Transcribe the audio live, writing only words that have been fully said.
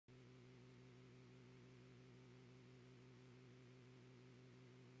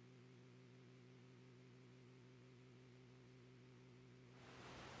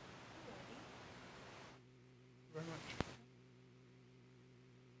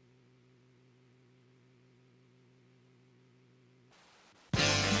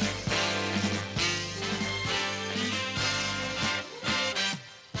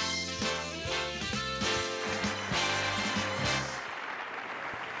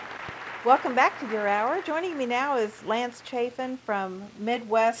Welcome back to your hour. Joining me now is Lance Chaffin from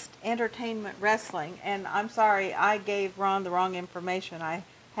Midwest Entertainment Wrestling. And I'm sorry, I gave Ron the wrong information. I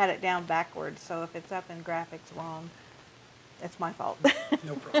had it down backwards, so if it's up in graphics wrong, it's my fault.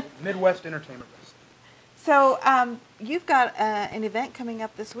 No problem. Midwest Entertainment Wrestling. So you've got an event coming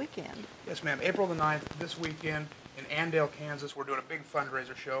up this weekend. Yes, ma'am. April the 9th, this weekend in Andale, Kansas. We're doing a big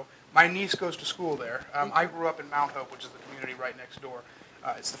fundraiser show. My niece goes to school there. I grew up in Mount Hope, which is the community right next door.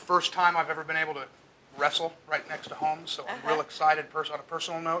 It's the first time I've ever been able to wrestle right next to home, so I'm real excited on a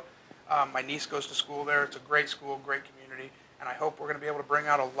personal note. My niece goes to school there. It's a great school, great community, and I hope we're going to be able to bring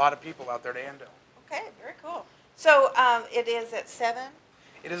out a lot of people out there to Andale. Okay, very cool. So it is at 7?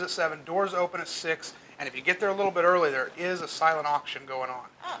 It is at 7. Doors open at 6, and if you get there a little bit early, there is a silent auction going on.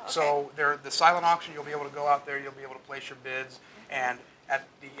 Oh, okay. So the silent auction, you'll be able to go out there, you'll be able to place your bids, and at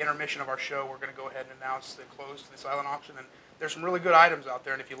the intermission of our show, we're going to go ahead and announce the close to the silent auction. And there's some really good items out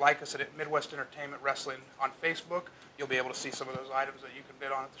there, and if you like us at Midwest Entertainment Wrestling on Facebook, you'll be able to see some of those items that you can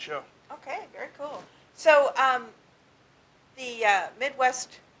bid on at the show. Okay, very cool. So the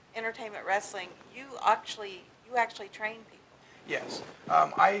Midwest Entertainment Wrestling, you actually train people. Yes.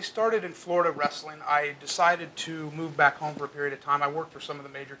 I started in Florida wrestling. I decided to move back home for a period of time. I worked for some of the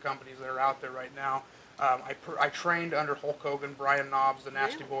major companies that are out there right now. I trained under Hulk Hogan, Brian Knobbs, the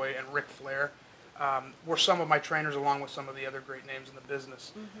Nasty Boy, and Ric Flair. Were some of my trainers along with some of the other great names in the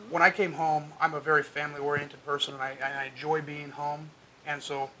business. When I came home, I'm a very family-oriented person, and I enjoy being home. And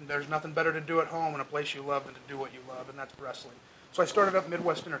so there's nothing better to do at home in a place you love than to do what you love, and that's wrestling. So I started up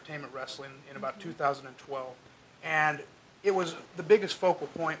Midwest Entertainment Wrestling in about 2012, and it was the biggest focal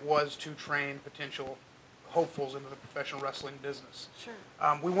point was to train potential hopefuls into the professional wrestling business. Sure.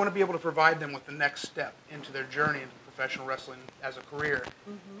 We want to be able to provide them with the next step into their journey into professional wrestling as a career.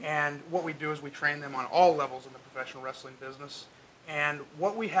 And what we do is we train them on all levels in the professional wrestling business. And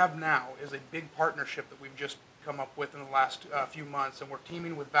what we have now is a big partnership that we've just come up with in the last few months, and we're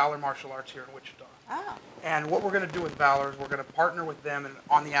teaming with Valor Martial Arts here in Wichita. Oh. And what we're going to do with Valor is we're going to partner with them, and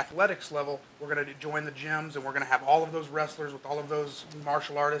on the athletics level, we're going to join the gyms, and we're going to have all of those wrestlers with all of those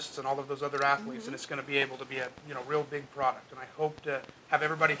martial artists and all of those other athletes, and it's going to be able to be a real big product. And I hope to have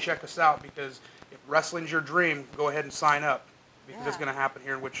everybody check us out, because if wrestling's your dream, go ahead and sign up, because it's going to happen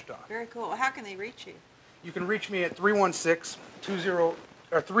here in Wichita. Very cool. How can they reach you? You can reach me at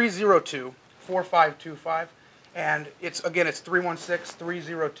 316-302-4525, and it's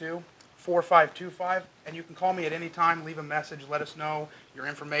 316-302-4525, and you can call me at any time, leave a message, let us know your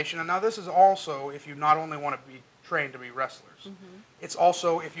information. And now this is also if you not only want to be trained to be wrestlers, it's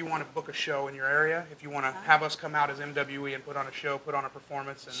also if you want to book a show in your area, if you want to have us come out as MWE and put on a show, put on a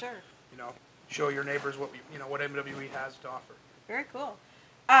performance, and show your neighbors what what MWE has to offer. Very cool.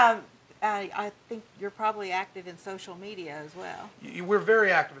 I think you're probably active in social media as well. We're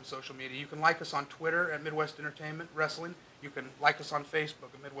very active in social media. You can like us on Twitter at Midwest Entertainment Wrestling. You can like us on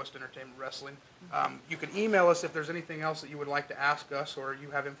Facebook at Midwest Entertainment Wrestling. You can email us if there's anything else that you would like to ask us, or you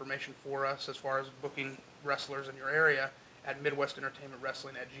have information for us as far as booking wrestlers in your area at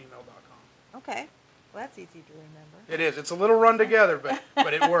midwestentertainmentwrestling@gmail.com. Okay. Well, that's easy to remember. It is. It's a little run together, but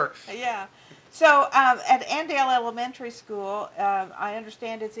it works. Yeah. So at Andale Elementary School, I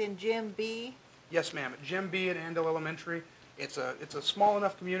understand it's in Gym B. Yes, ma'am. At Gym B at Andale Elementary, it's a small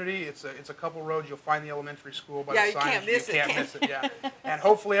enough community. It's a couple roads. You'll find the elementary school by the signs. You can't miss it. You can't miss it. Yeah. And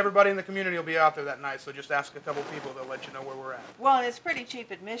hopefully everybody in the community will be out there that night. So just ask a couple people. They'll let you know where we're at. Well, and it's pretty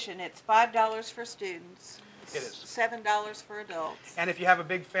cheap admission. It's $5 for students. It is. $7 for adults. And if you have a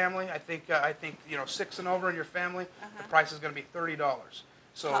big family, I think 6 and over in your family, the price is going to be $30.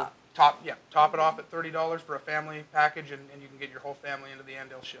 So top it off at $30 for a family package, and you can get your whole family into the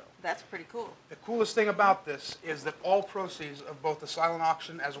Andale show. That's pretty cool. The coolest thing about this is that all proceeds of both the silent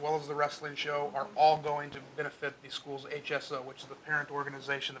auction as well as the wrestling show are all going to benefit the school's HSO, which is the parent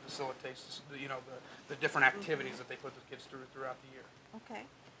organization that facilitates the different activities that they put the kids throughout the year. Okay.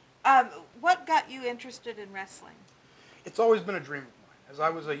 What got you interested in wrestling? It's always been a dream of mine. As I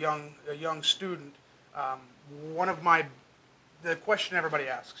was a young student, the question everybody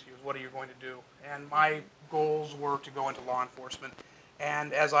asks you is, what are you going to do? And my goals were to go into law enforcement.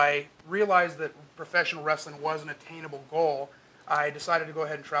 And as I realized that professional wrestling was an attainable goal, I decided to go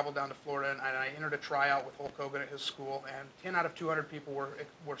ahead and travel down to Florida, and I entered a tryout with Hulk Hogan at his school, and 10 out of 200 people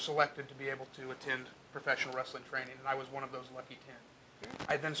were selected to be able to attend professional wrestling training, and I was one of those lucky 10.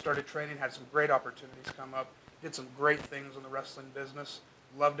 I then started training, had some great opportunities come up, did some great things in the wrestling business,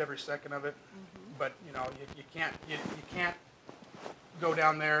 loved every second of it, but you can't go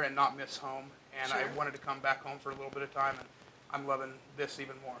down there and not miss home, and I wanted to come back home for a little bit of time, and I'm loving this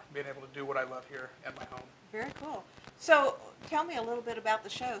even more, being able to do what I love here at my home. Very cool. So tell me a little bit about the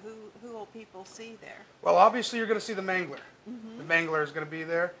show. Who will people see there? Well, obviously you're going to see the Mangler. The Mangler is going to be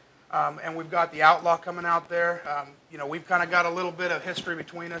there. And we've got the Outlaw coming out there. You know, we've kind of got a little bit of history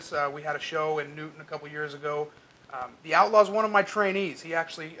between us. We had a show in Newton a couple years ago. The Outlaw is one of my trainees. He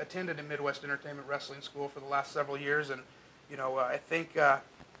actually attended a Midwest Entertainment Wrestling School for the last several years, and you know, I think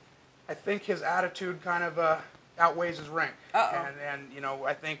his attitude kind of outweighs his rank. And you know,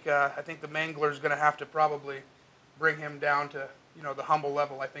 I think the Mangler is going to have to probably bring him down to, you know, the humble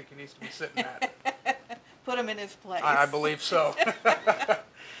level I think he needs to be sitting at. Put him in his place. I believe so.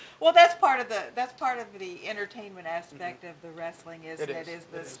 Well, that's part of the entertainment aspect of the wrestling is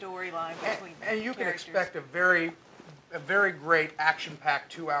the storyline between the and you can characters. expect a very great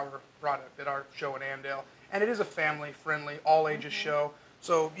action-packed 2-hour product at our show in Andale, and it is a family-friendly, all-ages show.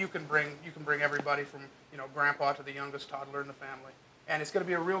 So you can bring everybody from, you know, grandpa to the youngest toddler in the family, and it's going to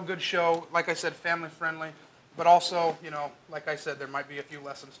be a real good show. Like I said, family-friendly, but also, you know, like I said, there might be a few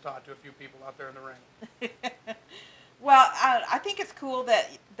lessons taught to a few people out there in the ring. Well, I think it's cool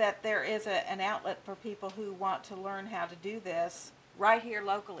that there is an outlet for people who want to learn how to do this right here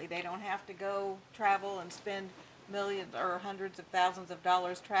locally. They don't have to go travel and spend millions or hundreds of thousands of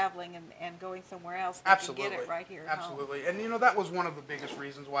dollars traveling and going somewhere else. They Absolutely. can get it right here at home. Absolutely. And, you know, that was one of the biggest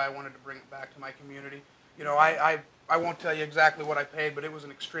reasons why I wanted to bring it back to my community. You know, I won't tell you exactly what I paid, but it was an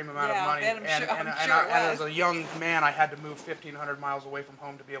extreme amount of money. I'm sure and it was. as a young man, I had to move 1,500 miles away from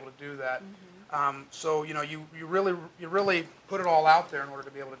home to be able to do that. So, you know, you really put it all out there in order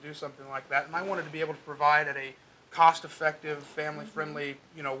to be able to do something like that. And I wanted to be able to provide at a cost-effective, family-friendly,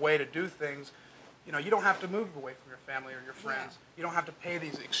 you know, way to do things. You know, you don't have to move away from your family or your friends. You don't have to pay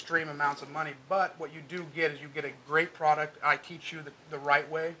these extreme amounts of money. But what you do get is you get a great product. I teach you the right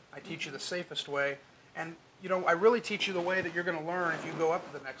way. I teach you the safest way. And, you know, I really teach you the way that you're going to learn if you go up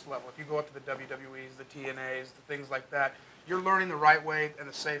to the next level. If you go up to the WWEs, the TNAs, the things like that, you're learning the right way and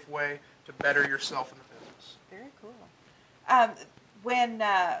the safe way to better yourself in the business. Very cool.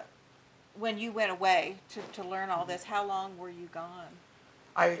 When you went away to learn all this, how long were you gone?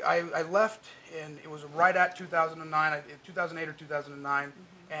 I left it was right at 2009, 2008 or 2009,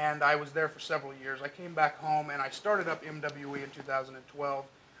 and I was there for several years. I came back home and I started up MWE in 2012.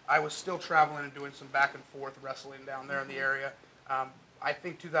 I was still traveling and doing some back and forth wrestling down there in the area. I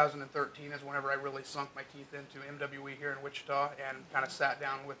think 2013 is whenever I really sunk my teeth into MWE here in Wichita and kind of sat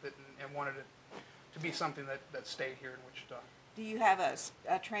down with it and wanted it to be something that stayed here in Wichita. Do you have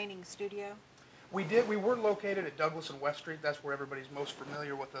a training studio? We did. We were located at Douglas and West Street. That's where everybody's most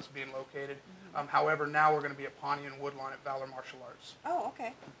familiar with us being located. However, now we're going to be at Pawnee and Woodlawn at Valor Martial Arts. Oh,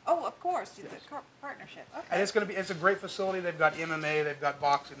 okay. Oh, of course. Yes. The partnership. Okay. And it's a great facility. They've got MMA, they've got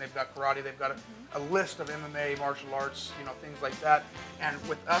boxing, they've got karate, they've got a list of MMA, martial arts, you know, things like that. And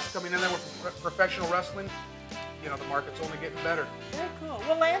with us coming in there with professional wrestling, you know, the market's only getting better. Very cool.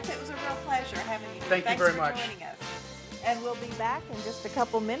 Well, Lance, it was a real pleasure having you. Thank you very much. Thanks for joining us. And we'll be back in just a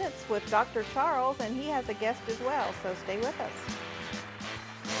couple minutes with Dr. Charles, and he has a guest as well, so stay with us.